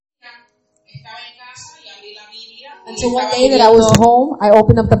abrí la Biblia. Until one day that I was home, I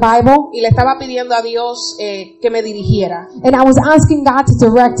opened up the Bible Y le estaba pidiendo a Dios que me dirigiera. and I was asking God to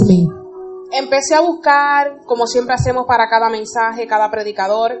direct me. Empecé a buscar, como siempre hacemos para cada mensaje, cada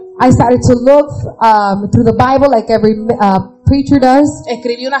predicador. I started to look through the Bible like every preacher does.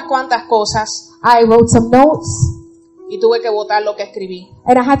 Escribí unas cuantas cosas I wrote some notes y tuve que botar lo que escribí.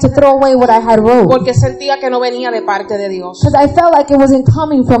 and I had to throw away what I had wrote Porque sentía que no venía de parte de Dios. because I felt like it wasn't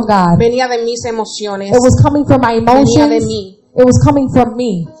coming from God. Venía de mis emociones. It was coming from my Venía de emotions. mí. It was coming from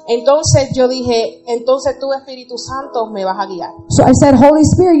me. Entonces yo dije, entonces tú, Espíritu Santo, me vas a guiar. So I said, Holy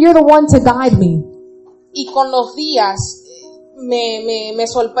Spirit, you're the one to guide me. Y con los días me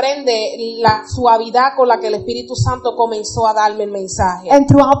sorprende la suavidad con la que el Espíritu Santo comenzó a darme el mensaje. And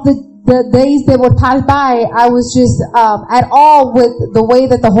throughout the days that would pass by, I was just at all with the way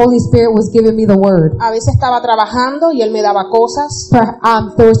that the Holy Spirit was giving me the word. A veces estaba trabajando y Él me daba cosas.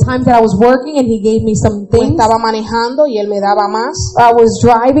 There was times that I was working and He gave me some O things. estaba manejando y Él me daba más. I was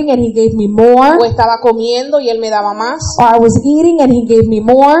driving and He gave me more. O estaba comiendo y Él me daba más. Or I was eating and He gave me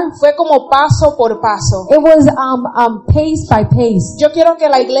more. Fue como paso por paso. It was pace by pace. Yo quiero que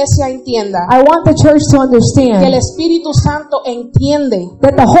la iglesia entienda I want the church to que el understand Espíritu Santo entiende,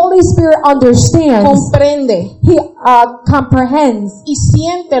 that the Holy Spirit understands, comprende He comprehends, y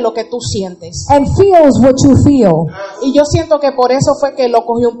siente lo que tú sientes. and feels what you feel. Y yo siento que por eso fue que lo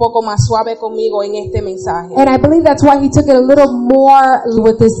cogió un poco más suave conmigo en este mensaje. And I believe that's why He took it a little more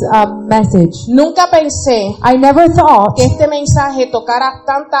with this message. Nunca pensé I never thought que este mensaje tocara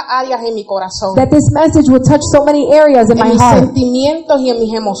tantas áreas en mi corazón, that this message would touch so many areas in en my mis heart, sentimientos y en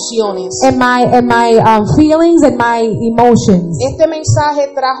mis emociones. in my feelings and my emotions. Este mensaje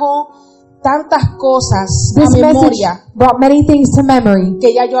trajo tantas cosas This a message memoria brought many things to memory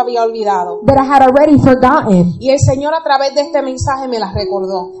que ya yo había olvidado. that I had already forgotten. Y el Señor a través de este mensaje me las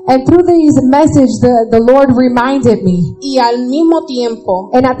recordó. And through these message, the Lord reminded me. Y al mismo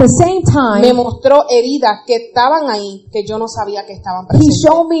tiempo And at the same me time, mostró heridas que estaban ahí, que yo no sabía que estaban He presentes.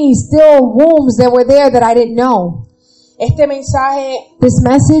 showed me still wounds that were there that I didn't know. Este mensaje This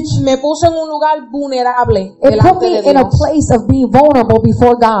message, me puso en un lugar vulnerable it put delante me de in a Dios. place of being vulnerable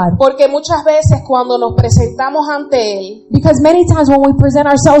before God. Porque muchas veces cuando nos presentamos ante Él, Because many times when we present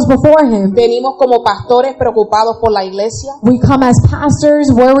ourselves before Him, venimos como pastores preocupados por la iglesia, we come as pastors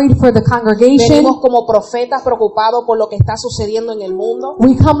worried for the congregation. venimos como profetas preocupados por lo que está sucediendo en el mundo,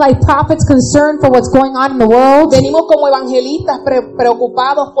 We come like prophets concerned for what's going on in the world. venimos como evangelistas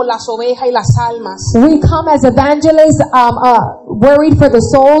preocupados por las ovejas y las almas. We come as evangelists worried for the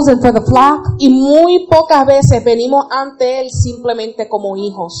souls and for the flock. Y muy pocas veces venimos ante Él simplemente como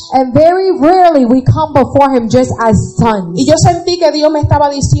hijos. And very rarely we come before Him just as sons. Y yo sentí que Dios me estaba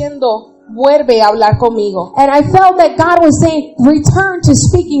diciendo, vuelve a hablar conmigo. And I felt that God was saying, return to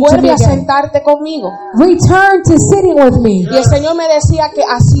speaking to me Vuelve a again. sentarte conmigo. Return to sitting with me. Y el Señor me decía que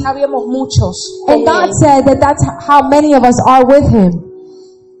así habíamos muchos con And God Él. said that that's how many of us are with Him.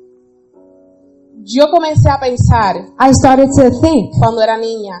 Yo comencé a pensar I started to think cuando era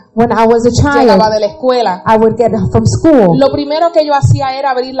niña, when I was a llegaba child, de la escuela. I would get from school. Lo primero que yo hacía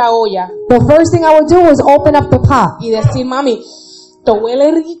era abrir la olla The first thing I would do was open up the pot y decir, mami, te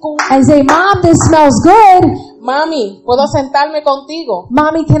huele rico. and say, Mom, this smells good. Mami, ¿puedo sentarme contigo?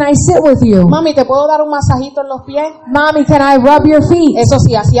 Mommy, can I sit with you? Mami, ¿te puedo dar un masajito en los pies? Mommy, can I rub your feet? Eso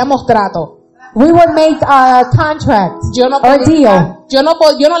sí, hacíamos trato. We would make a contract Yo no or deal. yo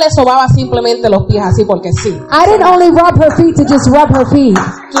no le sobaba simplemente los pies así porque sí. I didn't only rub her feet to just rub her feet.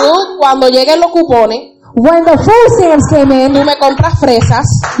 Tú, cuando lleguen los cupones, When the food stamps came tú in, me compras fresas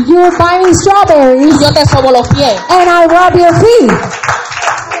you would buy me y strawberries yo te sobo los pies. and I rub your feet.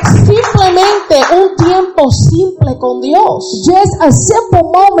 Simplemente un tiempo simple con Dios, Just a simple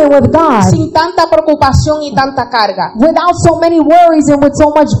moment with God sin tanta preocupación y tanta carga. without so many worries and with so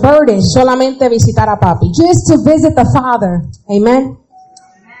much burden. Solamente visitar a papi. Just to visit the Father. Amen.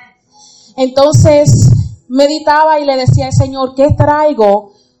 Entonces meditaba y le decía al Señor, ¿qué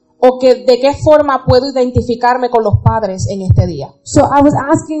traigo? O que de qué forma puedo identificarme con los padres en este día. So I was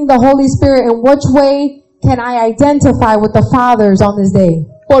asking the Holy Spirit, in which way can I identify with the fathers on this day?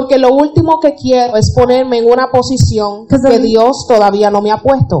 Porque lo último que quiero es ponerme en una posición que Dios todavía no me ha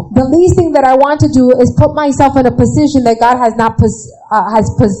puesto. The least thing that I want to do is put myself in a position that God has not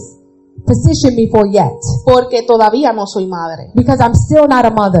positioned me for yet. Porque todavía no soy madre. Because I'm still not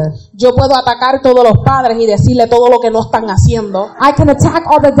a mother. Yo puedo atacar todos los padres y decirle todo lo que no están haciendo, I can attack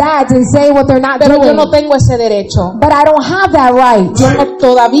all the dads and say what they're not pero yo doing. no tengo ese derecho. But I don't have that right. Yo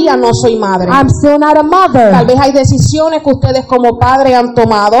todavía no soy madre. I'm still not a mother. Tal vez hay decisiones que ustedes como padres han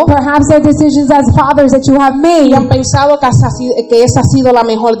tomado Perhaps there are decisions as fathers that you have made, y han pensado que esa ha sido la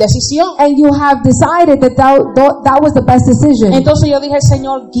mejor decisión. and you have decided that that was the best decision. Entonces yo dije,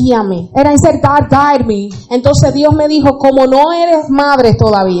 Señor, guíame. And I said, God, guide me. Entonces Dios me dijo, como no eres madre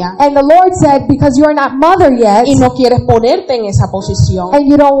todavía And the Lord said, because you're not mother yet, y no quieres ponerte en esa posición, and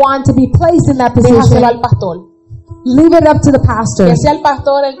you don't want to be placed in that déjaselo position, al pastor. leave it up to the pastor. Que sea el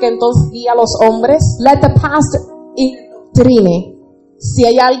pastor el que entonces guía a los hombres Let the pastor y trine si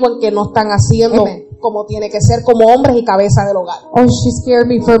hay algo en que no están haciendo Amen. como tiene que ser como hombres y cabeza del hogar. Oh, she scared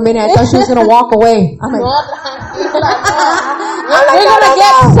me for a minute. I thought she was going to walk away. I'm like, No, tranquila. We're gonna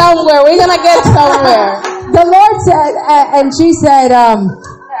get somewhere. We're gonna get somewhere. the Lord said, and she said,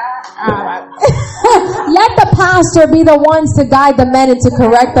 let the pastor be the ones to guide the men and to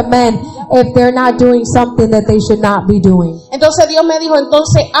correct the men if they're not doing something that they should not be doing. Entonces Dios me dijo,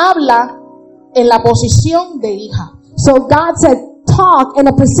 entonces habla en la posición de hija. So God said, talk in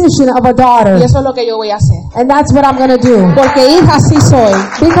a position of a daughter. Y eso es lo que yo voy a hacer. And that's what I'm going to do. Porque hija sí soy.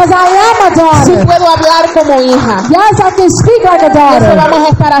 Because I am a Sí daughter. puedo hablar como hija. Yes, I can speak like a Eso daughter. vamos a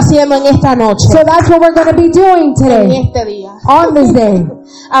estar haciendo en esta noche. So that's what we're going to be doing En today, este día. on this day.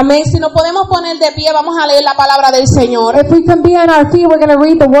 Amén. Si nos podemos poner de pie, vamos a leer la palabra del Señor. If we can be on our feet, we're going to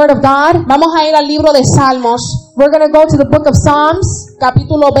read the Word of God. Vamos a ir al libro de Salmos, We're going to go to the book of Psalms,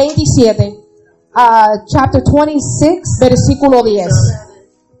 capítulo 27, chapter 26. versículo 10.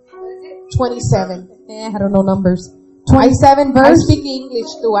 27. I don't know numbers. 27 I verse. speak English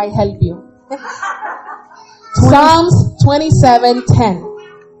too, I help you. Psalms 27:10.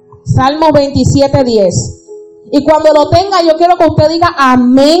 Salmo 27:10. Y cuando lo tenga, yo quiero que usted diga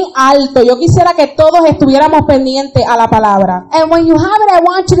amén alto. Yo quisiera que todos estuviéramos pendientes a la palabra. And when you have it, I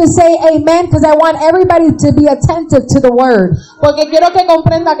want you to say amen, because I want everybody to be attentive to the word. Porque quiero que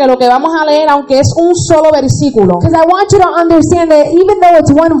comprenda que lo que vamos a leer, aunque es un solo versículo, Because I want you to understand that even though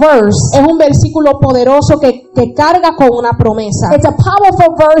it's one verse, es un versículo poderoso que carga con una promesa. it's a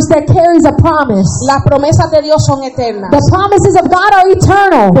powerful verse that carries a promise. Las promesas de Dios son eternas. The promises of God are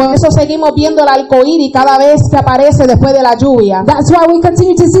eternal. Por eso seguimos viendo el arcoíris cada vez que aparece después de la lluvia. That's why we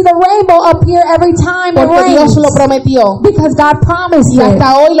continue to see the rainbow appear every time it Porque rains. Dios lo prometió. Because God promised Y it.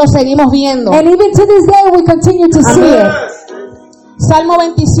 hasta hoy lo seguimos viendo. And even to this day, we continue to see Amén. it. Salmo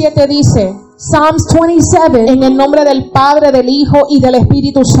 27 dice, Psalms 27, en el nombre del Padre, del Hijo y del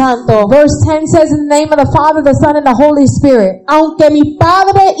Espíritu Santo. verse 10 says, in the name of the Father, the Son, and the Holy Spirit. Aunque mi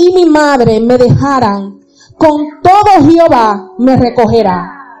padre y mi madre me dejaran, con todo Jehová me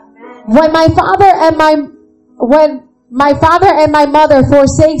recogerá. When my father and my mother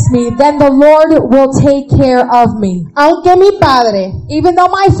forsakes me, then the Lord will take care of me. Aunque mi padre Even though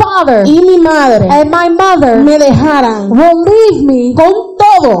my father y mi madre and my mother me dejaran, will leave me, con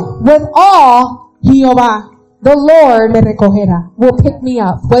todo with all, Jehová the Lord me recogerá. will pick me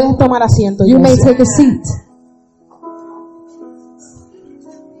up. Puedes tomar asiento. You may iglesia. take a seat.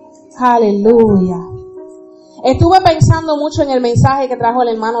 Aleluya. Estuve pensando mucho en el mensaje que trajo el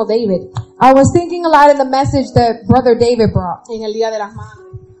hermano David I was thinking a lot in the message that Brother David brought en el Día de las Madres.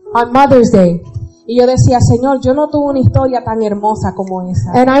 on Mother's Day. Y yo decía, Señor, yo no tuve una historia tan hermosa como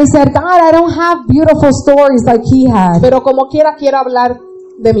esa. And I said, God, I don't have beautiful stories like he had, Pero como quiera quiero hablar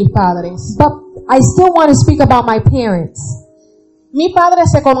de mis padres. but I still want to speak about my parents. Mis padres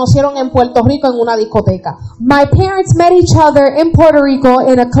se conocieron en Puerto Rico en una discoteca. My parents met each other in Puerto Rico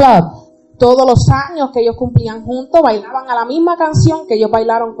in a club. Todos los años que ellos cumplían juntos, bailaban a la misma canción que ellos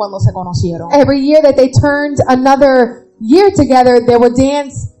bailaron cuando se conocieron. Every year that they turned another year together, they would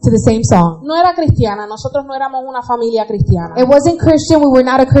dance to the same song. No era cristiana, nosotros no éramos una familia cristiana. It wasn't Christian. We were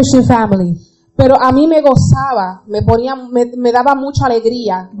not a Christian family. Pero a mí me gozaba, me daba mucha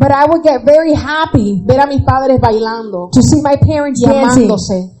alegría But I would get very happy ver a mis padres bailando to see my parents y dancing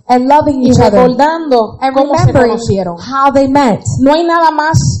amándose and loving y each other recordando and cómo se remembering conocieron. how they met. No hay nada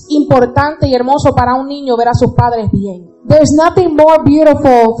más importante y hermoso para un niño ver a sus padres bien. There's nothing more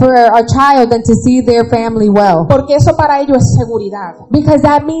beautiful for a child than to see their family well. Porque eso para ellos es seguridad. Because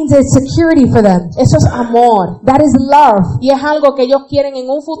that means it's security for them. Eso es amor. That is love. Y es algo que ellos quieren en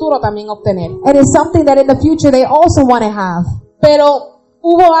un futuro también obtener. And it's something that in the future they also want to have. Pero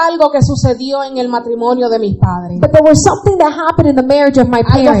hubo algo que sucedió en el matrimonio de mis padres. But there was something that happened in the marriage of my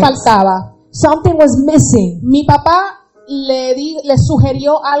Algo parents. faltaba. Something was missing. Mi papá le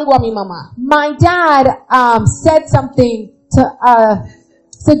sugirió algo a mi mamá. My dad said something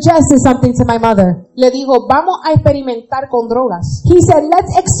suggested something to my mother. Le dijo, vamos a experimentar con drogas. He said,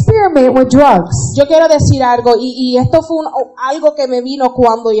 let's experiment with drugs. Yo quiero decir algo, y esto fue algo que me vino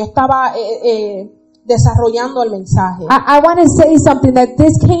cuando yo estaba desarrollando el mensaje. I want to say something that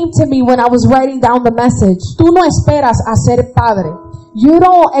this came to me when I was writing down the message. Tú no esperas a ser padre You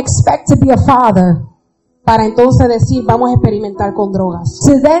don't expect to be a father para entonces decir, vamos a experimentar con drogas.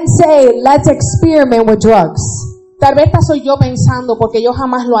 to then say, let's experiment with drugs. Tal vez esta soy yo pensando, porque yo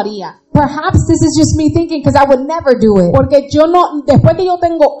jamás lo haría. Perhaps this is just me thinking because I would never do it. Porque yo no, después que yo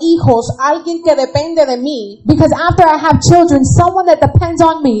tengo hijos, alguien que depende de mí, Because after I have children, someone that depends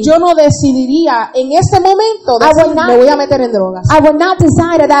on me, yo no decidiría en este momento decir, me voy a meter en drogas. I would not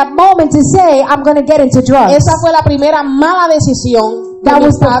decide at that moment to say, I'm going to get into drugs. Esa fue la primera mala decisión que That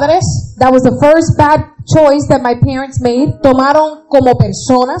mis was the- padres That was the first bad choice that my parents made. tomaron como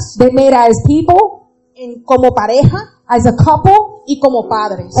personas, They made as people, como pareja as a couple, y como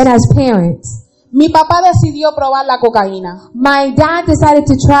padres. and as parents. Mi papá decidió probar la cocaína. My dad decided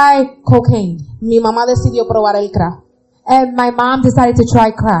to try cocaine, Mi mamá decidió probar el crack. and my mom decided to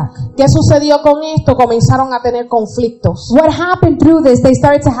try crack. ¿Qué sucedió con esto? Comenzaron a tener conflictos What happened through this? They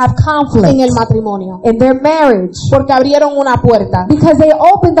started to have conflict en el matrimonio. in their marriage Porque abrieron una puerta because they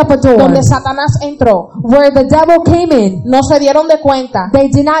opened up a door donde Satanás entró. where the devil came in. No se dieron de cuenta. They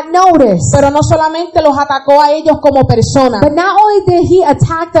did not notice. Pero no solamente los atacó a ellos como personas, But not only did he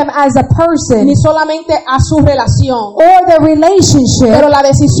attack them as a person ni solamente a su relación, or their relationship, pero la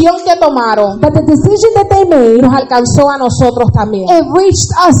decisión que tomaron but the decision that they made, nos alcanzó a nosotros también. it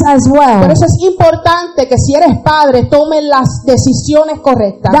reached us as well. Por eso es importante que si eres padre, tomen las decisiones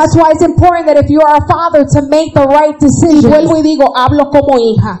correctas. That's why it's important that if you are a father to make the right Y decision. vuelvo y digo, hablo como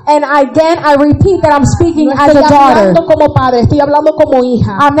hija. And again, I repeat that I'm speaking No as estoy a daughter. hablando como padre, estoy hablando como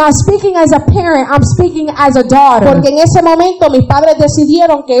hija. I'm not speaking as a parent, I'm speaking as a daughter. Porque en ese momento mis padres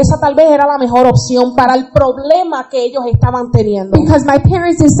decidieron que esa tal vez era la mejor opción para el problema que ellos estaban teniendo. Because my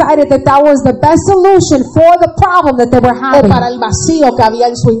parents decided that that was the best solution for the problem that they were O having. para el vacío que había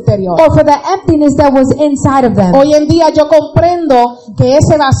en su interior. Or for the emptiness that was inside of them. Hoy en día yo comprendo que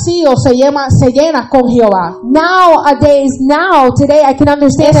ese vacío se llena con Jehová. Today I can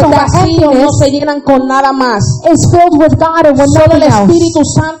understand Esos that vacíos no emptiness se llenan con nada más. is filled with God and with Solo el nothing else. Espíritu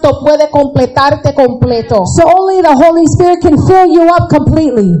Santo puede completarte completo. So only the Holy Spirit can fill you up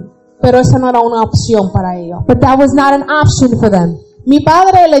completely. Pero esa no era una opción para ellos. But that was not an option for them. Mi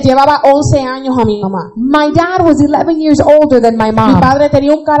padre le llevaba 11 años a mi mamá. My dad was 11 years older than my Mi mom. padre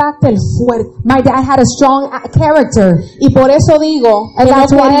tenía un carácter fuerte. My dad had a strong character. Y por eso digo que And no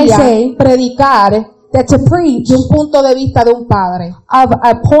that's why I quería say predicar That to preach de un punto de vista de un padre. of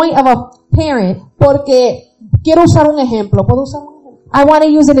a point of a parent, Porque quiero usar un ejemplo. ¿Puedo usar un ejemplo? I want to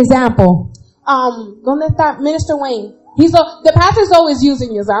use an example. ¿Dónde está Minister Wayne? The pastor's always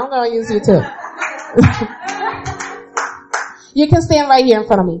using you, so I'm going to use you too. You can stand right here in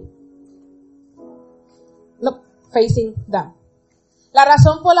front of me. Look, facing them. La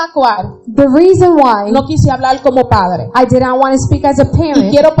razón por la cual The reason why no quise hablar como padre I did not want to speak as a y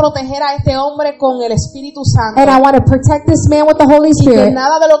parent, quiero proteger a este hombre con el Espíritu Santo, and I want to protect this man with the Holy y que Spirit,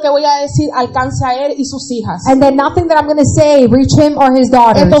 nada de lo que voy a decir alcance a él y sus hijas. and that nothing that I'm going to say reach him or his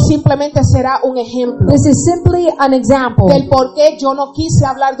daughters. Esto simplemente será un ejemplo This is simply an example del por qué yo no quise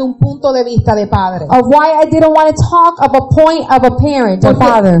hablar de un punto de vista de padre. of why I didn't want to talk of a point of a parent, a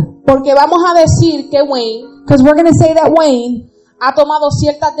father. Porque vamos a decir que Wayne Because we're going to say that Wayne ha tomado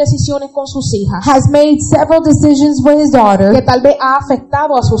ciertas decisiones con sus hijas has made several decisions with his daughter que tal vez ha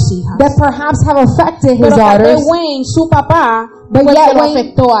afectado a sus hijas. that perhaps have affected his Pero tal daughters. vez Wayne, su papá, But fue el yet que lo Wayne-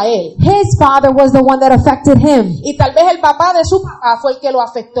 afectó a él. His father was the one that affected him. Y tal vez el papá de su papá fue el que lo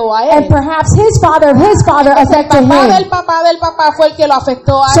afectó a And él. perhaps his father of his father El affected papá him. del papá del papá fue el que lo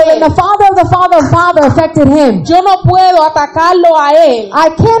afectó a So then él. the father of the father of father affected him. Yo no puedo atacarlo a él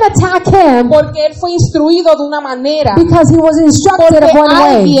I can't attack him porque él fue instruido de una manera. because he was instructed Porque of one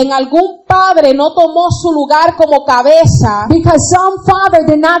way. alguien, algún padre no tomó su lugar como cabeza Because some father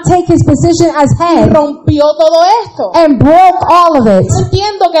did not take his position as y head rompió todo esto. and broke all of it. Yo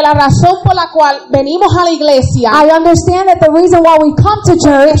entiendo que la razón por la cual venimos a la iglesia I understand that the reason why we come to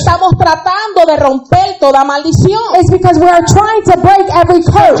church estamos tratando de romper toda maldición. is because we are trying to break every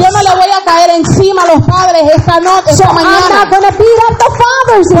curse. Yo no le voy a caer encima a los padres esta noche, So esta I'm not mañana, going to beat up the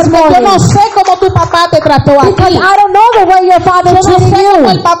fathers this porque yo no morning. sé cómo tu papá te trató a Because ti. I don't know the way your father Yo no treated sé cómo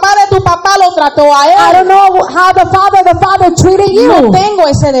el you. papá de tu papá lo trató a I él. don't know how the father treated you. No tengo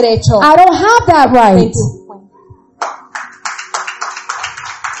ese derecho. I don't have that right.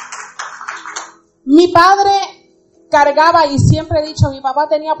 Mi padre cargaba, y siempre he dicho, mi papá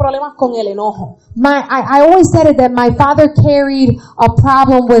tenía problemas con el enojo. I always said it that my father carried a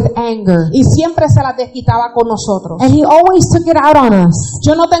problem with anger. Y siempre se las desquitaba con nosotros. And he always took it out on us.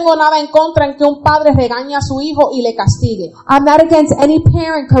 Yo no tengo nada en contra en que un padre regañe a su hijo y le castigue. I'm not against any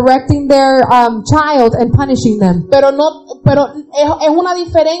parent correcting their child and punishing them. Pero es una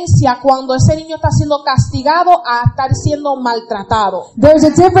diferencia cuando ese niño está siendo castigado a estar siendo maltratado. There's a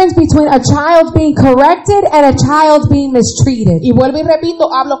difference between a child being corrected and a child being mistreated. Y vuelvo y repito,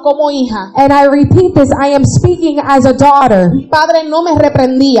 hablo como hija. And I repeat this, I am speaking as a daughter. Mi padre no me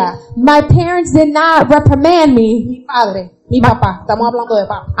reprendía. My parents did not reprimand me. Mi padre, mi papá, estamos hablando de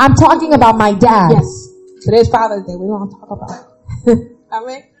papá. I'm talking about my dad. Yes. Today's Father's Day, we want to talk about.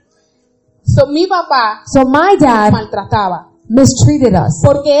 Amén. So, mi papá So my dad maltrataba mistreated us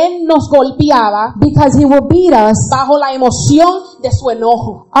porque él nos golpeaba because he would beat us bajo la emoción de su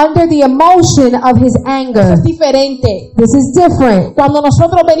enojo. under the emotion of his Eso anger. es diferente. This is different. Cuando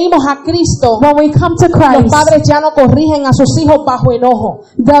nosotros venimos a Cristo, When we come to los Christ, padres ya no corrigen a sus hijos bajo enojo.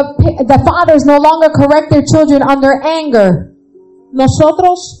 the fathers no longer correct their children under anger.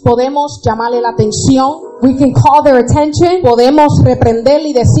 Nosotros podemos llamarle la atención, We can call their attention. podemos reprenderle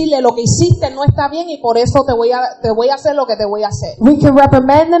y decirle lo que hiciste no está bien y por eso te voy a hacer lo que te voy a hacer. We can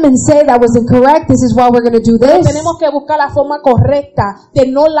reprimand them and say that was incorrect. This is why we're going to do Pero this. tenemos que buscar la forma correcta de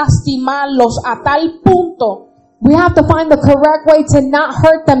no lastimarlos a tal punto We have to find the correct way to not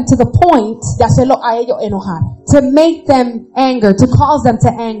hurt them to the point de hacerlo a ellos enojar. to make them anger, to cause them to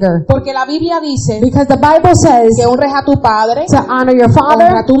anger. Porque la Biblia dice Because the Bible says que honres a tu padre, to honor your honra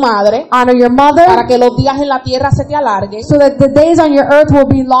father, a tu madre, honor your mother, para que los días en la tierra se te alarguen. so that the days on your earth will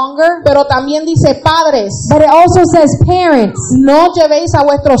be longer. Pero también dice, padres, But it also says, parents, no llevéis a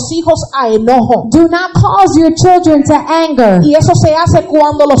vuestros hijos a enojo. do not cause your children to anger. Y eso se hace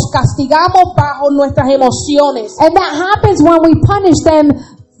cuando los castigamos bajo nuestras emociones. And that happens when we punish them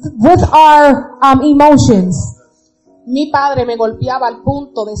with our emotions. Mi padre me golpeaba al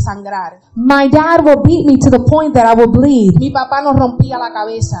punto de sangrar. My dad will beat me to the point that I will bleed. Mi papá nos rompía la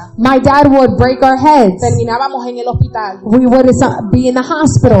cabeza. My dad would break our heads. Terminábamos en el hospital. We would be in the Esto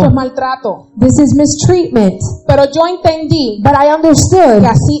es hospital. maltrato. This is mistreatment. Pero yo entendí But I understood que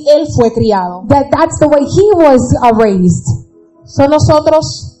así él fue criado. that that's the way he was raised. So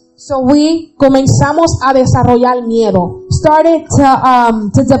nosotros So we comenzamos a desarrollar miedo. started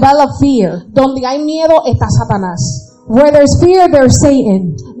to develop fear. Donde hay miedo está Satanás. Where there's fear, there's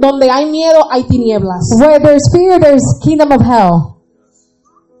Satan. Donde hay miedo hay tinieblas. Where there's fear, there's kingdom of hell.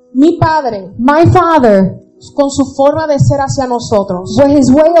 Mi padre, My father, con su forma de ser hacia nosotros, with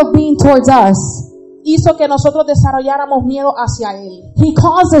his way of being towards us, hizo que nosotros desarrolláramos miedo hacia él. he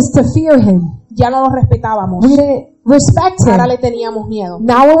caused us to fear him. Ya no lo respetábamos. We didn't respect Ahora him. le teníamos miedo.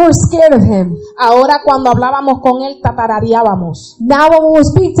 Now we were scared of him. Ahora cuando hablábamos con él tatarareábamos. Now when we would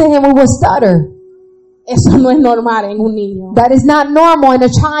speak to him, we would stutter. Eso no es normal en un niño. That is not normal in a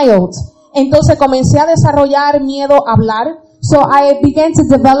child. Entonces comencé a desarrollar miedo a hablar. So I began to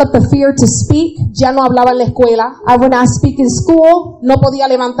develop the fear to speak. Ya no hablaba en la escuela. I would not speak in school. No podía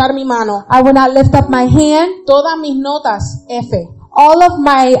levantar mi mano. I would not lift up my hand. Todas mis notas F. All of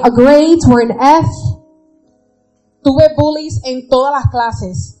my grades were in F. Tuve bullies en todas las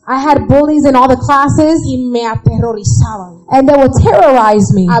clases I had bullies in all the classes, y me aterrorizaban. and they would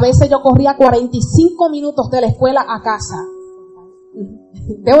terrorize me. A veces yo corría 45 minutos de la escuela a casa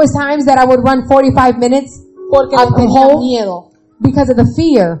There was times that I would run 45 minutes porque le tenía home miedo. because of the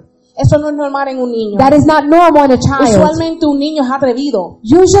fear. Eso no es normal en un niño. That is not normal in a child. Usualmente un niño es atrevido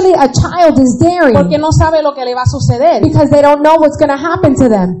Usually a child is porque daring no sabe lo que le va a suceder. because they don't know what's going to happen to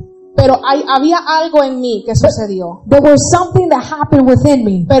them. Pero había algo en mí que sucedió. There was something that happened within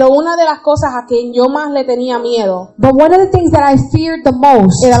me. Pero una de las cosas a quien yo más le tenía miedo But one of the things that I feared the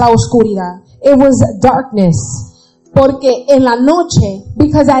most, era la oscuridad. it was darkness. Porque en la noche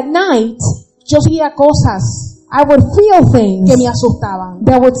Because at night, yo hacía cosas I would feel things que me asustaban.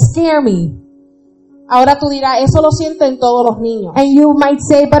 that would scare me. Ahora tú dirás, eso lo sienten todos los niños. And you might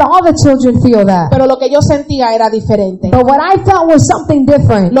say, but all the children feel that. Pero lo que yo sentía era diferente. But what I felt was something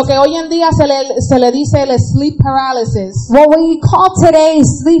different. Lo que hoy en día se le dice el sleep paralysis. What we call today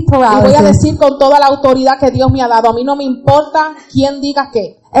sleep Y voy a paralysis. decir con toda la autoridad que Dios me ha dado. A mí no me importa quién diga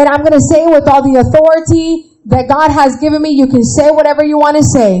qué. And I'm going to say with all the authority that God has given me, you can say whatever you want to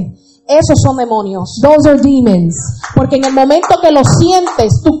say. Esos son demonios. Those are demons. Porque en el momento que lo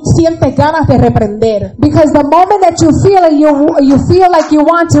sientes, tú sientes ganas de reprender. Because the moment that you feel it, you feel like you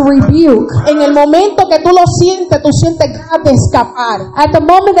want to rebuke. En el momento que tú lo sientes, tú sientes ganas de escapar. At the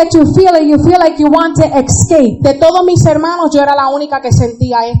moment that you feel it, you feel like you want to escape. De todos mis hermanos, yo era la única que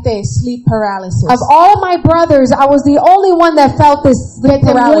sentía este sleep paralysis. Of all my brothers, I was the only one that felt this sleep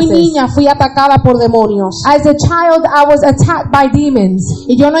Desde muy paralysis. niña fui atacada por demonios. As a child, I was attacked by demons.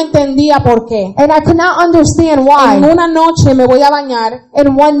 Y yo no entendía por qué. And I could not understand why. En una noche me voy a bañar And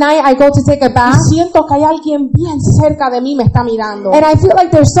one night I go to take a y bath, siento que hay alguien bien cerca de mí me está mirando. and I feel like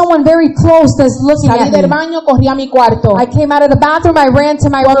there's someone very close that's looking Salí at del me. baño, corrí a mi cuarto. I came out of the bathroom, I ran to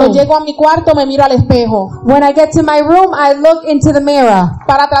my Cuando room. llego a mi cuarto me miro al espejo When I get to my room, I look into the mirror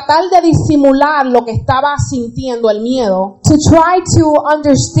para tratar de disimular lo que estaba sintiendo, el miedo. to try to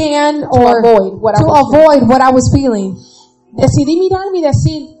understand or avoid what I to was avoid what I was feeling. Decidí mirarme y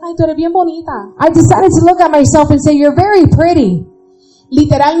decir, ay, tú eres bien bonita. I decided to look at myself and say, "You're very pretty."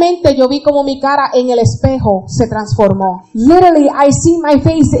 Literalmente yo vi como mi cara en el espejo se transformó. Literally, I see my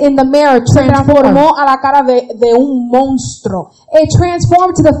face in the mirror Se transform. transformó a la cara de un monstruo. It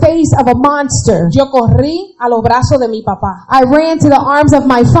transformed to the face of a monster. Yo corrí a los brazos de mi papá. I ran to the arms of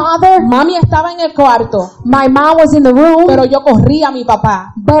my father. Mami estaba en el cuarto, My mom was in the room, pero yo corrí a mi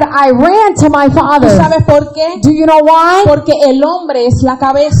papá. but I ran to my ¿Tú father. sabes por qué? Do you know why? Porque el hombre es la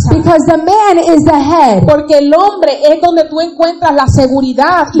cabeza. Because the man is the head. Porque el hombre es donde tú encuentras la seguridad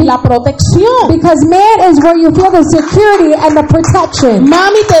y la protección. Because man is where you feel the security and the protection.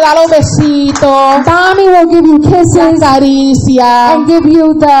 Mami te da los besitos, Mommy will give you la kisses caricia. and give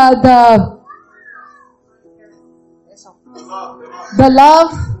you the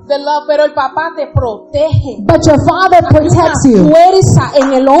love, Pero el papá te protege. but your father protects Hay you. una fuerza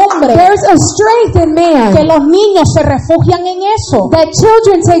en el hombre There's a strength in que man los niños se refugian en eso. that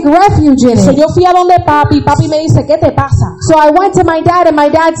children take refuge in So it. yo fui a donde papi me dice, ¿qué te pasa? So I went to my dad and my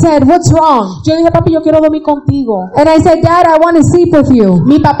dad said, "What's wrong?" Yo dije, papi, yo quiero dormir contigo. And I said, "Dad, I want to sleep with you."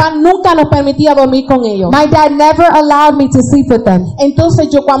 Mi papá nunca nos permitía dormir con ellos. My dad never allowed me to sleep with them. Entonces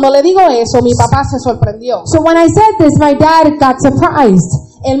yo cuando le digo eso, mi papá se sorprendió. So when I said this, my dad got surprised.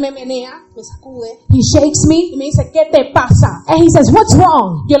 Él me menea, me sacude He shakes y me me dice, ¿qué te pasa? and he says, "What's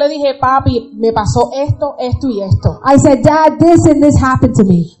wrong?" Yo le dije, papi, me pasó esto, esto y esto. I said, "Dad, this and this happened to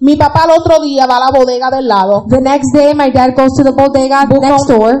me." Mi papá el otro día va a la bodega del lado, The next day, my dad goes to the bodega next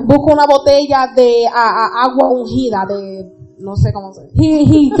door. busca una botella de agua ungida, de no sé cómo se dice.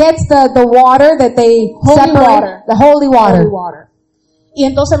 He gets the water that they Holy separate, water. the holy water, Holy water. Y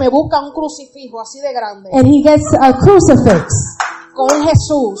entonces me busca un crucifijo así de grande, and he gets a crucifix con un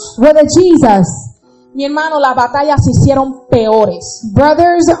Jesús. with a Jesus. Mi hermano, las batallas se hicieron peores.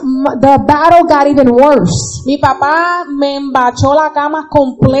 Brothers, the battle got even worse. Mi papá me embachó la cama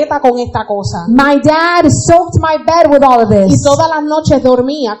completa con esta cosa. My dad soaked my bed with all of this. Y todas las noches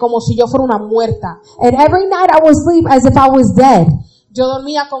dormía como si yo fuera una muerta. And every night I would sleep as if I was dead. Yo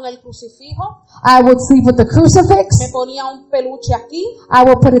dormía con el crucifijo, I would sleep with the me crucifix. ponía un peluche aquí, I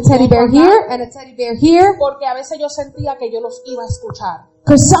would put a teddy bear here and a teddy bear here. porque a veces yo sentía que yo los iba a escuchar.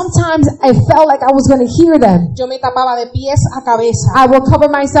 Because sometimes I felt like I was going to hear them. Yo me tapaba de pies a cabeza. I would cover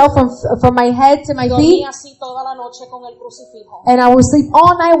myself from my head to my feet. Dormía así toda la noche con el crucifijo. And I would sleep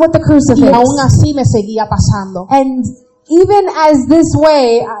all night with the Y crucifix. aún así me seguía pasando. And even as this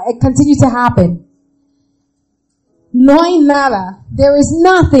way, it continued to happen. No hay nada There is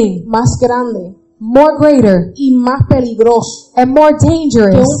nothing más grande more greater y más peligroso and more que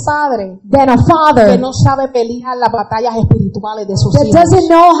dangerous un padre than a que father no sabe pelear las batallas espirituales de sus that hijos. doesn't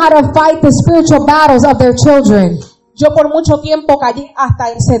know how to fight the spiritual battles of their children. Yo por mucho tiempo callé hasta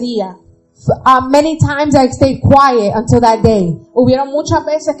ese día. Many times I stayed quiet until that day. Hubieron muchas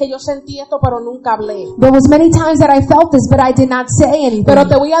veces que yo sentí esto, pero nunca hablé. There was many times that I felt this, but I did not say anything. Pero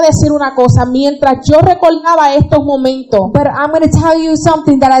te voy a decir una cosa, mientras yo recordaba estos momentos, But I'm going to tell you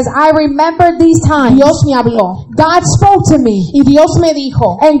something that as I remember these times, Dios me habló God spoke to me. y Dios me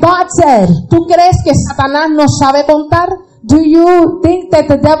dijo, And God said, ¿tú crees que Satanás no sabe contar? "Do you think that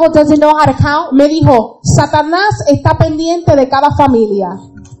the devil doesn't know how to count?" Me dijo, Satanás está pendiente de cada familia,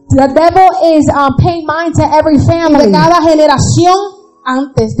 The devil is paying mind to every y de family, cada generación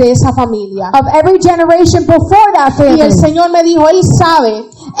antes de esa familia. of every generation before that Y family. el Señor me dijo, Él sabe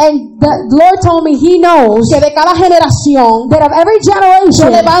And the Lord told me He knows que de cada generación that of every yo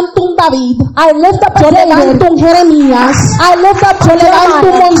generation, levanto un David, I lift up yo a David, levanto un Jeremías, I lift up yo levanto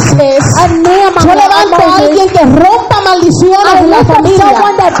un Jeremiah, Moisés, a Nehemiah, yo levanto a a Moses. alguien que rompa maldiciones I en la lift up familia.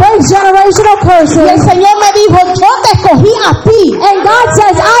 someone that breaks generational Y el curses. Señor me dijo, yo te escogí a ti. And God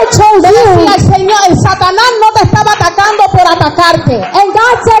says, "I chose Le decía you." al Señor, el Satanás no te estaba atacando por atacarte. And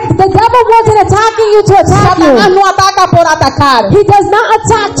God said, "The you to attack you. Satanás no ataca por atacar. He does not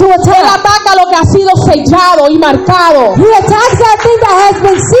attack to Él attack. ataca lo que ha sido sellado y marcado. He attacks that thing that has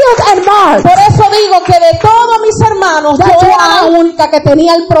been sealed and marked. Por eso digo que de todos mis hermanos, yo That's era why la única que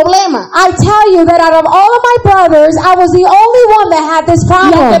tenía el problema. I tell you that out of all of my brothers, I was the only one that had this Y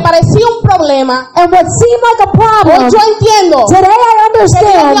aunque problem. parecía un problema, And what seemed like a hoy problem, yo entiendo today I que Dios me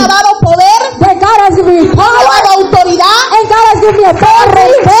understand ha dado poder, that God has given me me ha power dado autoridad and God has given me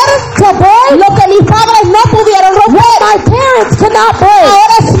authority to break lo que mis padres no pudieron what romper. my parents could not break.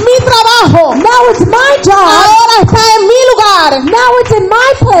 Ahora es mi trabajo. Now it's my job. Ahora está en mi lugar Now it's in my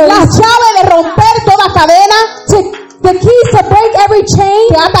la place llave de romper toda cadena the keys to break every chain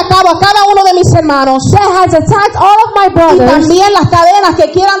que ha atacado a cada uno de mis hermanos. that has attacked all of my Y brothers, también las cadenas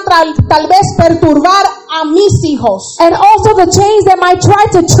que quieran tal vez perturbar a mis hijos. and also the chains that might try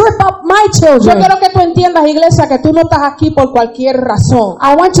to trip up my Yo children. quiero que tú entiendas, iglesia, que tú no estás aquí por cualquier razón.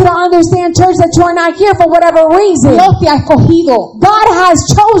 I want you to understand, church, that you are not here for whatever reason. Dios te ha escogido. God has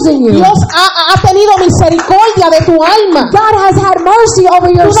chosen you. Dios ha tenido misericordia de tu alma. God has had mercy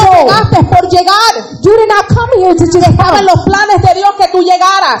over Tú your no soul. llegaste por llegar. You did not come here to just Estaba en come. los planes de Dios que tú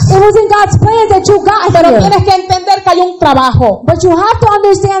llegaras. It was in God's plan that you got Pero here. tienes que entender que hay un trabajo. But you have to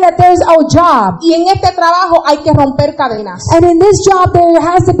understand that there's a job. Y en este trabajo hay que romper cadenas. And in this job, there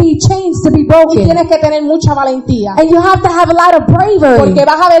has to be chains to be Y broken. tienes que tener mucha valentía. And you have to have a lot of bravery. Porque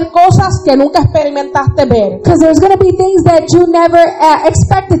vas a ver cosas que nunca experimentaste ver. Because there's going to be things that you never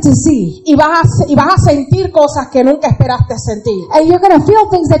expected to see. Y vas a sentir cosas que nunca esperaste sentir. And you're going to feel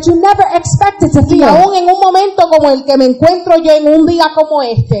things that you never expected to Y feel. aún en un momento como el que me encuentro yo en un día como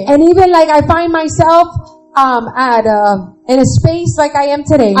este, And even like I find myself in a space like I am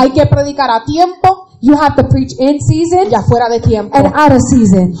today, hay que predicar a tiempo you have to preach in season y afuera de tiempo. and out of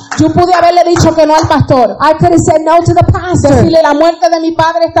season. Yo pude haberle dicho que no al pastor. I could have said no to the pastor. Decirle la muerte de mi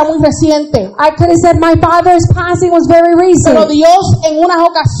padre está muy reciente. I could have said my father's passing was very Pero recent. Dios en unas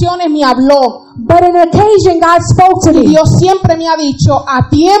ocasiones me habló. But on occasion, God spoke to Y me. Dios siempre me ha dicho a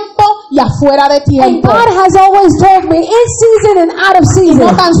tiempo y afuera de And tiempo. God has always told me in season and out of Y no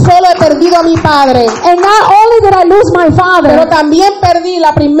season. tan solo he perdido a mi padre, And not only did I lose my pero father, también perdí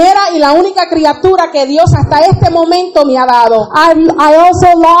la primera y la única criatura que Dios hasta este momento me ha dado. I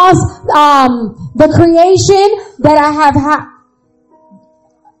also lost the creation that I have had.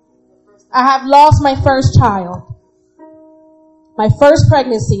 I have lost my first child, my first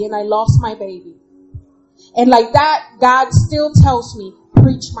pregnancy, and I lost my baby. And like that, God still tells me,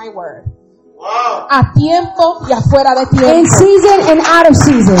 preach my word. Wow. A tiempo y afuera de In tiempo. season and out of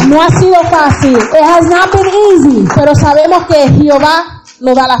season. No ha sido fácil, It has not been easy. pero sabemos que Jehová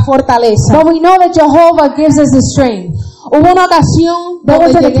nos da la fortaleza. But we know that Jehovah gives us the strength. Hubo una ocasión There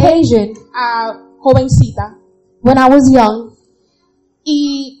was donde an llegué occasion a jovencita when I was young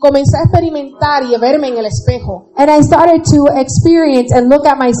y comencé a experimentar y a verme en el espejo. and I started to experience and look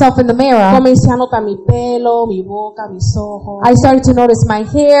at myself in the mirror. Comencé a notar mi pelo, mi boca, mis ojos. I started to notice my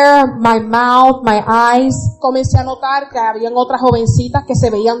hair, my mouth, my eyes. Comencé a notar que habían otras jovencitas que se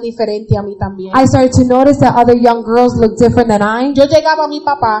veían diferentes a mí también. I started to notice that other young girls look different than I. Yo llegaba a mi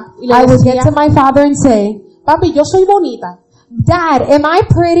papá y le I would decía, get to my father and say, papi, yo soy bonita. Dad, am I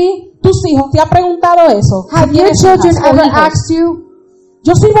pretty? ¿Tus hijos te han preguntado eso? Have Si your tienes children hijas o ever hijos. asked you,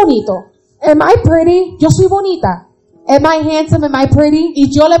 Yo soy bonito. am I pretty? Yo soy bonita. Am I handsome? Am I pretty?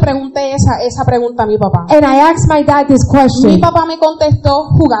 Y yo le pregunté esa pregunta a mi papá. And I asked my dad this Mi question. papá me contestó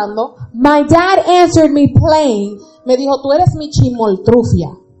jugando. My dad answered me playing. Me dijo, tú eres mi chimoltrufia.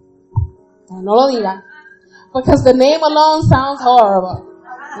 No lo diga. Because the name alone sounds horrible.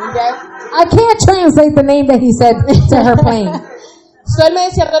 Okay? I can't translate the name that he said to her playing. So él me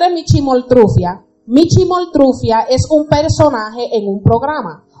decía, tú eres mi chimoltrufia. Mi chimoltrufia es un personaje en un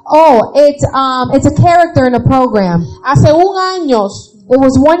programa. Oh, it's a character in a program. Hace un años It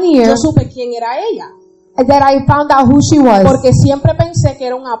was 1 year yo supe quién era ella. that I found out who she was. Porque siempre pensé que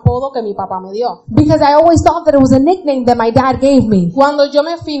era un apodo que mi papá me dio. Because I always thought that it was a nickname that my dad gave me. Cuando yo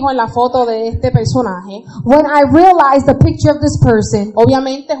me fijo en la foto de este personaje, When I realized the picture of this person,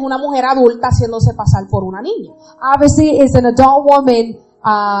 obviamente es una mujer adulta haciéndose pasar por una niña. obviously it's an adult woman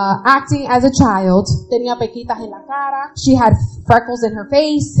acting as a child. Tenía pequitas en la cara, She had freckles in her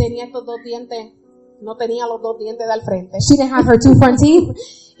face. tenía estos dos dientes, no tenía los dos dientes de al frente, She didn't have her two front teeth.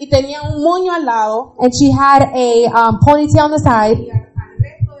 y tenía un moño al lado, And she had a ponytail on the side. y al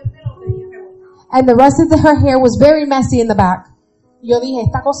resto del pelo lo tenía revolcado. And the rest of her hair was very messy in the back. Yo dije,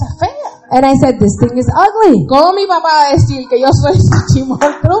 esta cosa es fea. And I said, this thing is ugly. ¿Cómo mi papá va a decir que yo soy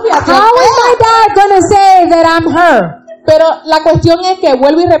chimoltrufia? How is my dad gonna say that I'm her? Pero la cuestión es que,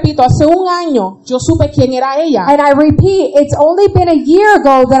 vuelvo y repito, hace un año yo supe quién era ella. And I repeat, it's only been a year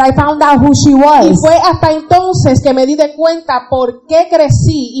ago that I found out who she Y was. fue hasta entonces que me di de cuenta por qué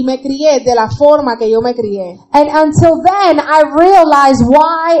crecí y me crié de la forma que yo me crié. And until then, I realized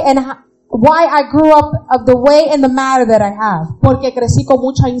why I grew up of the way and the manner that I have. Porque crecí con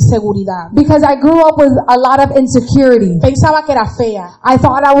mucha inseguridad. Because I grew up with a lot of insecurity. Pensaba que era fea. I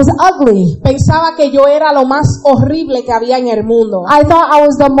thought I was ugly. Pensaba que yo era lo más horrible que había en el mundo. I thought I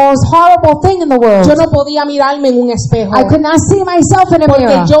was the most horrible thing in the world. Yo no podía mirarme en un espejo. I could not see myself in a Porque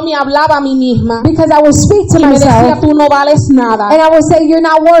mirror. yo me hablaba a mí misma. Because I would speak to Y me decía, myself. tú no vales nada. And I would say, you're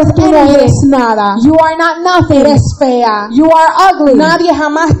not worth Tú no eres anything. nada. You are not nothing. Eres fea. You are ugly. Nadie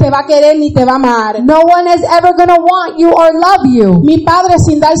jamás te va a querer ni te va a amar. No one is ever going to want you or love you. Mi padre,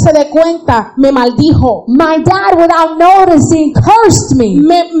 sin darse de cuenta, me maldijo. My dad, without noticing, cursed me.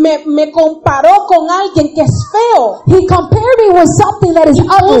 Me comparó con alguien que es feo. He compared me with something that is Y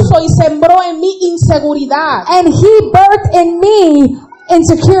ugly. puso y sembró en mí inseguridad. And he birthed in me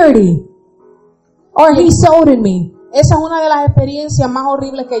insecurity. Or he sowed in me. Esa es una de las experiencias más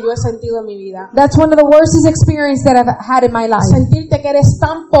horribles que yo he sentido en mi vida. That's one of the worst experiences that I've had in my life. Sentirte que eres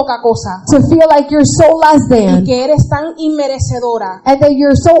tan poca cosa To feel like you're so less y than. que eres tan inmerecedora And that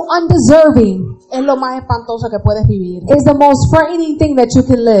you're so undeserving es lo más espantoso que puedes vivir. is the most frightening thing that you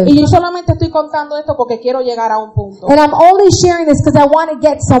can live. Y yo solamente estoy contando esto porque quiero llegar a un punto. And I'm only sharing this because I want to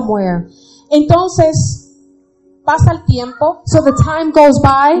get somewhere. Entonces, pasa el tiempo, So the time goes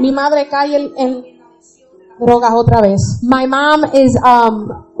by. mi madre cae en drogas otra vez. My mom is,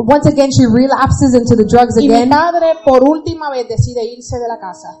 once again, she relapses into the drugs Y mi again. padre por última vez decide irse de la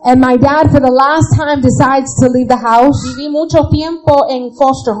casa. And my dad, for the last time, decides to leave the house. Viví mucho tiempo en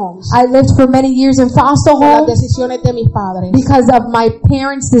foster homes I lived for many years in foster por las homes decisiones de mis padres. because of my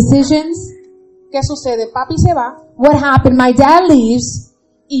parents' decisions. ¿Qué sucede? Papi se va What happened? My dad leaves,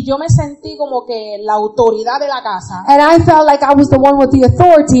 y yo me sentí como que la autoridad de la casa, and I felt like I was the one with the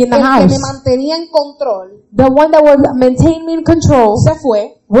authority in the el que house. me mantenía en control, The one that would maintain me in control se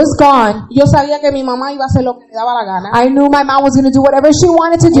fue. was gone. Yo sabía que mi mamá iba a hacer lo que le daba la gana. I knew my mom was going to do whatever she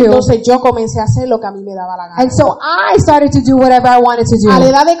wanted to do. Entonces yo comencé a hacer lo que a mí me daba la gana. And so I started to do whatever I wanted to A la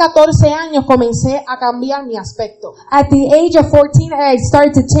do. edad de 14 años comencé a cambiar mi aspecto. At the age of 14, I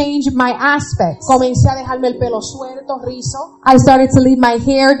started to change my aspects. Comencé a dejarme el pelo suelto, rizo. I started to leave my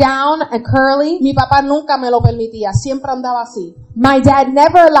hair down and curly. Mi papá nunca me lo permitía, siempre andaba así. My dad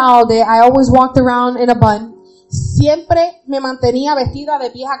never allowed it. I always walked around in a bun. Siempre me mantenía vestida de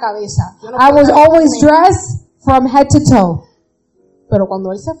pies a cabeza. Yo no I was podía always vestirme. dressed from head to toe. Pero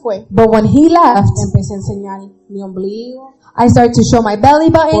cuando él se fue, But when he left, empecé a enseñar mi ombligo, I started to show my belly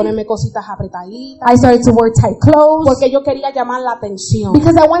button. ponerme cositas apretaditas, I started to wear tight clothes porque yo quería llamar la atención.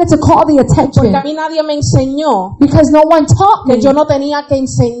 because I wanted to call the Porque attention. a mí nadie me enseñó Because no one taught me que yo no tenía que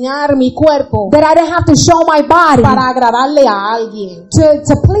enseñar mi cuerpo that I didn't have to show my body para agradarle a alguien.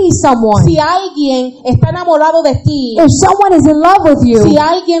 to please someone. Si alguien está enamorado de ti, If someone is in love with you, si a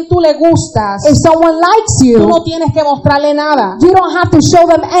alguien tú le gustas, if someone likes tú you, no tienes que mostrarle nada. you don't have to show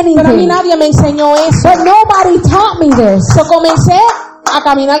them Pero a mí anything. nadie me enseñó eso. But nobody taught me this. Yo comencé a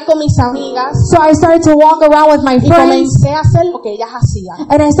caminar con mis amigas So I started to walk around with my y friends comencé a hacer lo que ellas hacían.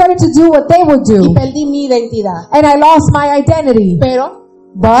 and I started to do what they would Y do. perdí mi identidad. And I lost my identity. Pero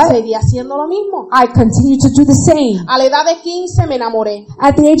But seguí haciendo lo mismo. I continued to do the same. A la edad de 15 me enamoré.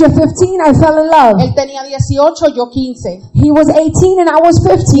 At the age of 15, I fell in love. Él tenía 18, yo 15. He was 18 and I was Y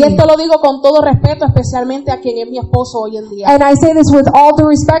 15. esto lo digo con todo respeto, especialmente a quien es mi esposo hoy en día. And I say this with all due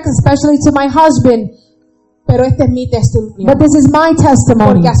respect, especially to my husband. Pero este es mi testimonio. But this is my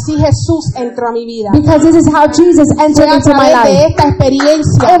testimony. Porque así Jesús entró a mi vida. Because this is how Jesus Fue entered a into my través de life. esta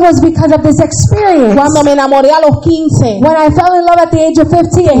experiencia, It was because of this experience. cuando me enamoré a los 15, When I fell in love at the age of que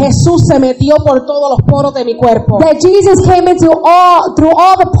 15, Jesús se metió por todos los poros de mi cuerpo. that Jesus came into through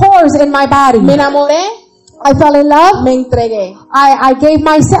all the pores in my body. Me enamoré, I fell in love. me entregué. I gave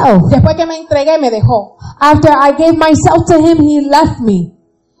myself. Después que me entregué, me dejó. After I gave myself to him, he left me.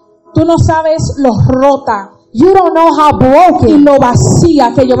 Tú no sabes lo rota You don't know how y broken lo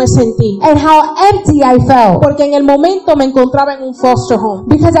vacía que yo me sentí. and how empty I felt. Porque en el momento me encontraba en un foster home.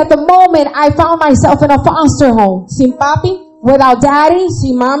 Because at the moment, I found myself in a foster home. Sin papi, Without daddy,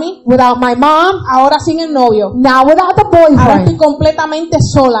 sin mami, without my mom, ahora sin el novio. now without the Ahora estoy boyfriend. completamente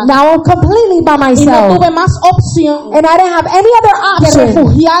sola. Now I'm completely by Y no myself. tuve más opción And I didn't have any other que option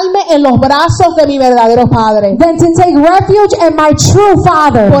refugiarme en los brazos de mi verdadero padre. than to take refuge in my true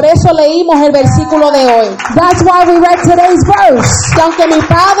father. Por eso leímos el versículo de hoy. That's why we read today's verse. Que aunque mi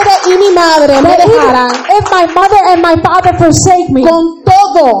padre y mi madre me That dejaran, even if my mother and my father forsake me, con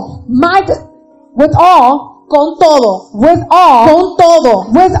todo, with all, con todo, with all,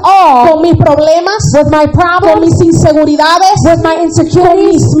 con mis problemas, with my con problems, mis inseguridades, with my con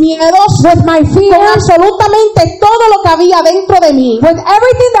insecurities, mis miedos, with my con fears, absolutamente todo lo que había dentro de mí with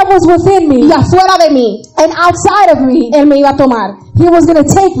everything that was within me y afuera de mí. and outside of me. Él me iba a tomar. He was going to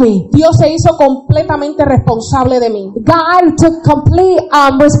take me. Dios se hizo completamente responsable de mí. God took complete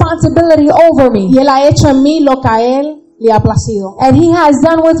responsibility over me. Y Él ha hecho en mí lo que a Él le ha placido. And He has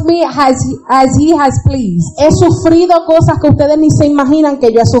done with me as He has pleased. He sufrido cosas que ustedes ni se imaginan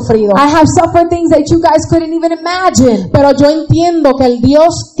que yo he sufrido. I have suffered things that you guys couldn't even imagine. Pero yo entiendo que el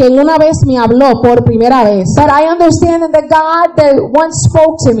Dios que una vez me habló por primera vez, But I understand that the God that once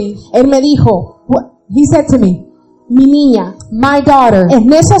spoke to me, Él me dijo, He said to me, mi niña, my daughter, es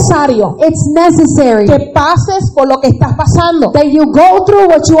necesario it's necessary que pases por lo que estás pasando. that you go through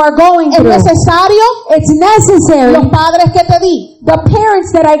what you are going Es through. necesario It's necessary los padres que te di. the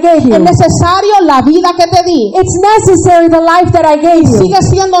parents that I gave you. Es necesario la vida que te di. It's necessary the life that I gave you. Sigue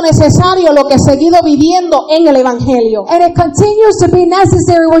siendo necesario lo que he seguido viviendo en el Evangelio. And it continues to be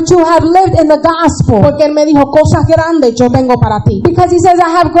necessary what you have lived in the gospel. Porque Él me dijo, cosas grandes yo tengo para ti. Because He says, I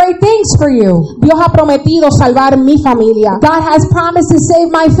have great things for you. Dios ha prometido salvar mi familia. God has promised to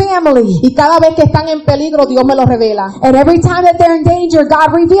save my family. Y cada vez que están en peligro, Dios me lo revela. And every time that they're in danger, God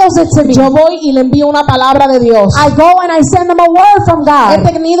reveals it to me. Yo voy y le envío una palabra de Dios. I go and I send them a word from He God.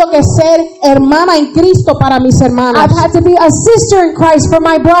 tenido que ser hermana en Cristo para mis hermanos. I've had to be a sister in Christ for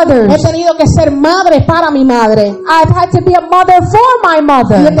my He brothers. tenido que ser madre para mi madre. I've had to be a mother for my Y he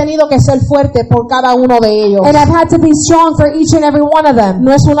mother. tenido que ser fuerte por cada uno de ellos. And I've had to be strong for each and every one of them.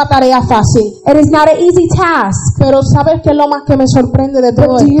 No es una tarea fácil. It is not an easy task. Pero ¿sabes qué es lo más que me sorprende de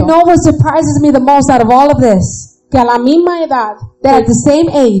todo But do you esto? know what surprises me the most out of all of this? Que a la misma edad That at the same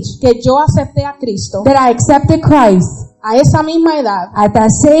age que yo acepté a Cristo, that I accepted Christ, a esa misma edad, at that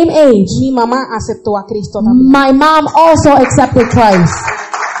same age, mi mamá aceptó a Cristo también. my mom also accepted Christ.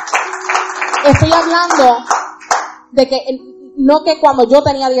 Estoy hablando de que no que cuando yo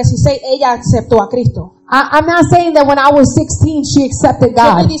tenía 16 ella aceptó a Cristo. I'm not saying that when I was 16 she accepted Yo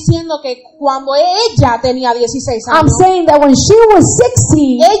estoy God. diciendo que cuando ella tenía 16 I'm años, saying that when she was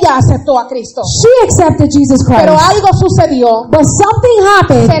 16, ella aceptó a Cristo. she accepted Jesus Pero Christ. algo sucedió. But something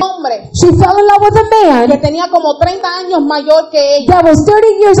happened. Ese hombre She fell in love with a que man tenía como 30 años mayor que ella, that was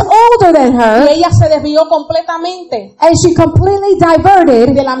 30 years older than y her, ella se desvió completamente and she completely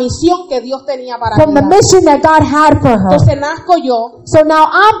diverted de la misión que Dios tenía para from the ella. mission that God had for her. Entonces nazco yo, So now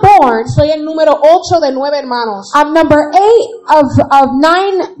I'm born. soy el número 8 de 9 hermanos. I'm number 8 of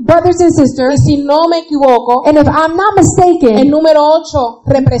 9 brothers and Y sisters. si no me equivoco, And if I'm not el mistaken, número 8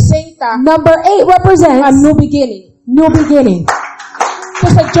 representa number 8 a represents new beginning. new beginning.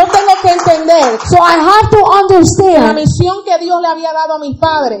 Entonces yo tengo que entender So I have to que la understand misión que Dios le había dado a mis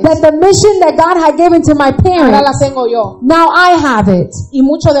padres, that the mission that God had given to my ahora la parents, tengo yo. now I have it. Y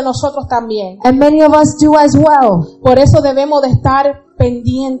muchos de nosotros también. And many of us do as well. Por eso debemos de estar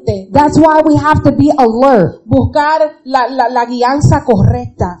pendientes, That's why we have to be alert buscar la guianza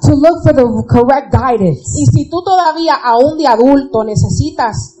correcta. to look for the correct guidance. Y si tú todavía, aún de adulto,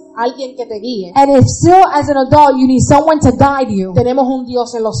 necesitas alguien que te guíe, And if still as an adult you need someone to guide you, tenemos un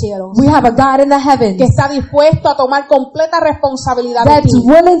Dios en los cielos we have a God in the heavens que está dispuesto a tomar completa responsabilidad de that's ti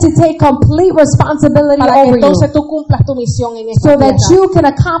willing to take complete responsibility para que over you entonces tú cumplas tu misión en esta so that tierra. you can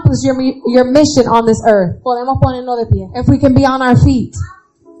accomplish your mission on this earth. Podemos ponernos de pie. If we can be on our feet.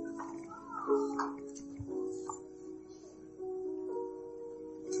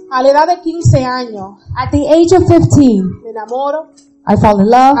 A la edad de 15 años At the age of 15, me enamoro, I fall in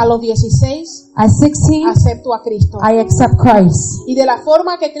love. a los 16 At 16, acepto a Cristo. I accept Christ. Y de la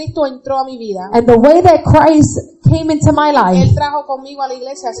forma que Cristo entró a mi vida, And the way that Christ came into my life, Él trajo conmigo a la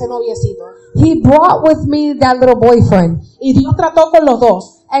iglesia a ese noviecito. He brought with me that little boyfriend. Y Dios trató con los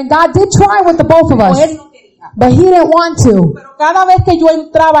dos. And God did try with the both of O us, Él no quería. but He didn't want to. Pero cada vez que yo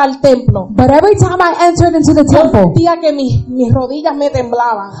entraba al templo, But every time I entered into the yo temple, sentía que mis rodillas me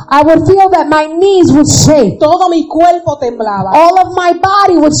temblaban. I would feel that my knees would shake. Todo mi cuerpo temblaba. All of my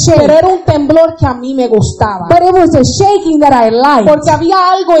body would Pero shake. era un temblor que a mí me gustaba. But it was a shaking that I liked. Porque había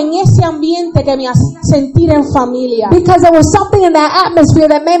algo en ese ambiente que me hacía sentir en familia. Because there was something in that atmosphere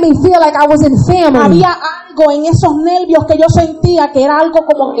that made me feel like I was in family. Había algo en esos nervios que yo sentía que era algo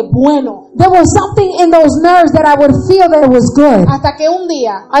como que bueno. There was something in those nerves that I would feel that it was good. Hasta que un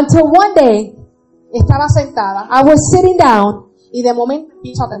día Until one day, estaba sentada I was sitting down, y de momento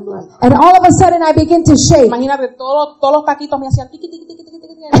empiezo a temblar. and all of a sudden I began to shake. Imagínate, todos los taquitos me hacían tiqui, tiqui, tiqui, tiqui,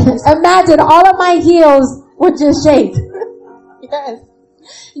 tiqui, tiqui. Imagine all of my heels would just shake. Yes.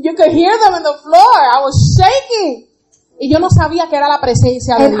 You could hear them on the floor. I was shaking. Y yo no sabía que era la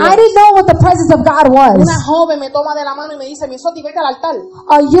presencia de And Dios. I didn't know what the presence of God was. Una joven me toma de la mano y me dice, Misotti, vete al altar.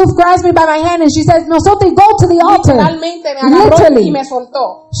 A youth grabs me by my hand and she says, Nosotros, go to the altar. Literalmente me agarró Literally. y me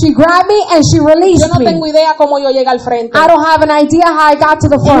soltó. She grabbed me and she Yo released no me. tengo idea cómo yo llegué al frente. I don't have an idea how I got to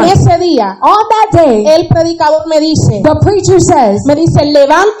the En front. ese día, On that day, el predicador me dice,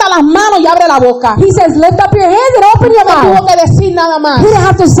 levanta las manos y abre la boca. he says, lift up your hands and open your No tuvo mouth. que decir nada más. He didn't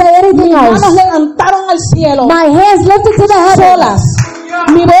have to say anything Mis else. manos levantaron al cielo. My hands lifted to the heavens. Solas.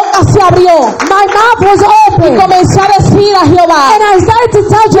 Mi boca se abrió. My mouth was Y open. comencé a decir a Jehová, And I started to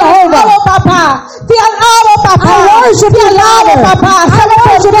tell te alabo, Jehovah, papá. Te alabo, papá. I worship Te you, alabo, Father. papá. I ¿Sabes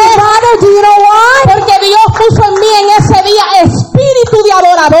por worship you, qué? Father. Do you know why? Porque Dios puso en mí en ese día espíritu de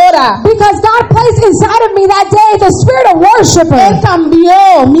adoradora. Because God placed inside of me that day the spirit of Él worshiper.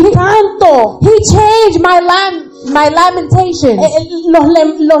 cambió mi canto. He changed my lamentation.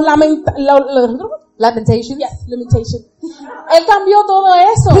 Lamentation? Yes, limitation. Él cambió todo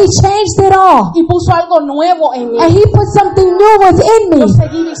eso He changed it all. y puso algo nuevo en And mí. He put something new within me. Yo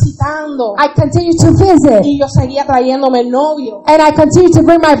seguí visitando I continued to visit. y yo seguía trayéndome el novio. And I continued to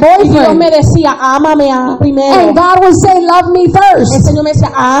bring my Y Dios me boyfriend. decía, ámame a mí primero. And God would say, love me El first. Señor me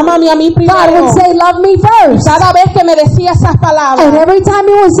decía, ámame a mí God primero. would say, love me first. Cada vez que me decía esas And palabras, every time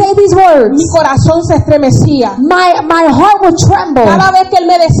He would say these words, mi corazón se estremecía. my heart would tremble. Cada vez que Él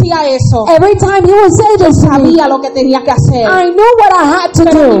me decía eso, Every time He would say this to me, sabía lo que tenía que hacer. I knew what I had to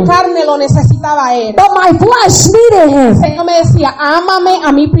Pero mi do. carne lo necesitaba a Él. But my flesh needed Him. El Señor me decía, ámame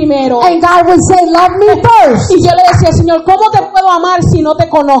a mí primero. And God would say, love me first. Y yo le decía, Señor, ¿cómo te puedo amar si no te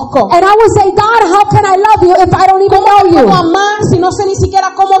conozco? And I would say, God, how can I love you if I don't even ¿Cómo know te you? puedo amar si no sé ni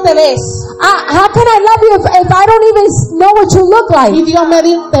siquiera cómo te ves? How can I love you if I don't even know what you look like? Y Dios me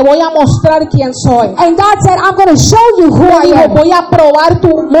dijo, te voy a mostrar quién soy. And God said, I'm going to show you who Me I dijo, am. voy a probar tu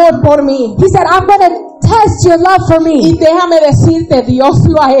amor por mí. He said, I'm going to test your love for Y me. déjame decirte, Dios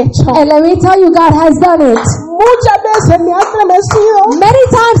lo ha hecho. And let me tell you, God has done it. Muchas veces me ha estremecido Many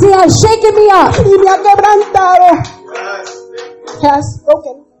times He has shaken me up y me ha quebrantado. He has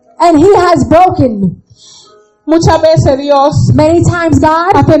broken. and He has broken me. Muchas veces Dios Many times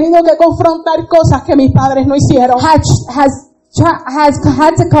God ha tenido que confrontar cosas que mis padres no hicieron. has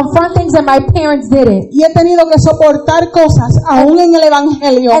had to confront things that my parents didn't. Y he tenido que soportar cosas aún en el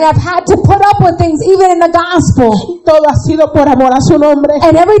Evangelio. And I've had to put up with things even in the gospel. Todo ha sido por amor a su nombre.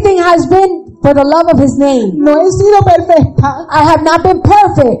 And everything has been for the love of His name. No he sido perfecta. I have not been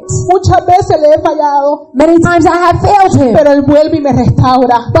perfect. Muchas veces le he fallado. Many times I have failed Him. Pero Él vuelve y me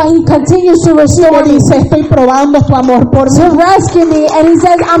restaura. But He continues to Y restore me me, dice, estoy probando tu amor por mí. to rescue me. And He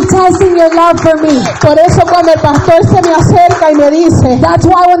says, I'm testing your love for me. Por eso cuando el pastor se me acerca y me dice, That's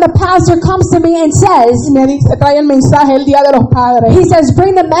why when the pastor comes to me and says, y me dice, trae el mensaje el Día de los Padres, he says,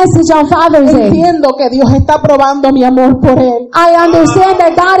 bring the message on Father's Day. entiendo que Dios está probando mi amor por Él. I understand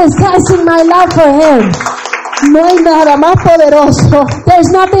that God is testing my love for Him. No hay nada más poderoso There's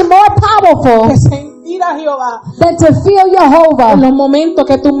nothing more powerful que sentir a Jehová than to feel Jehovah en los momentos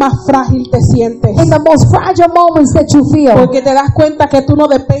que tú más frágil te sientes. in the most fragile moments that you feel. Porque te das cuenta que tú no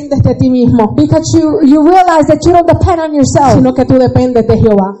dependes de ti mismo, Because you realize that you don't depend on yourself, sino que tú dependes de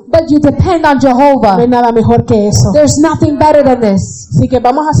Jehová. but you depend on No Jehovah. hay nada mejor que eso. There's nothing better than this. Así que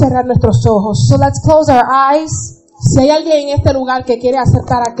vamos a cerrar nuestros ojos. So let's close our eyes. Si hay alguien en este lugar que quiere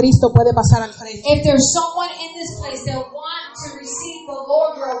acercar a Cristo, puede pasar al frente. If there's someone in this place that wants to receive the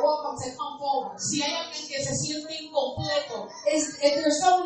Lord, you are welcome to come forward. Si hay alguien que se siente incompleto, If there's someone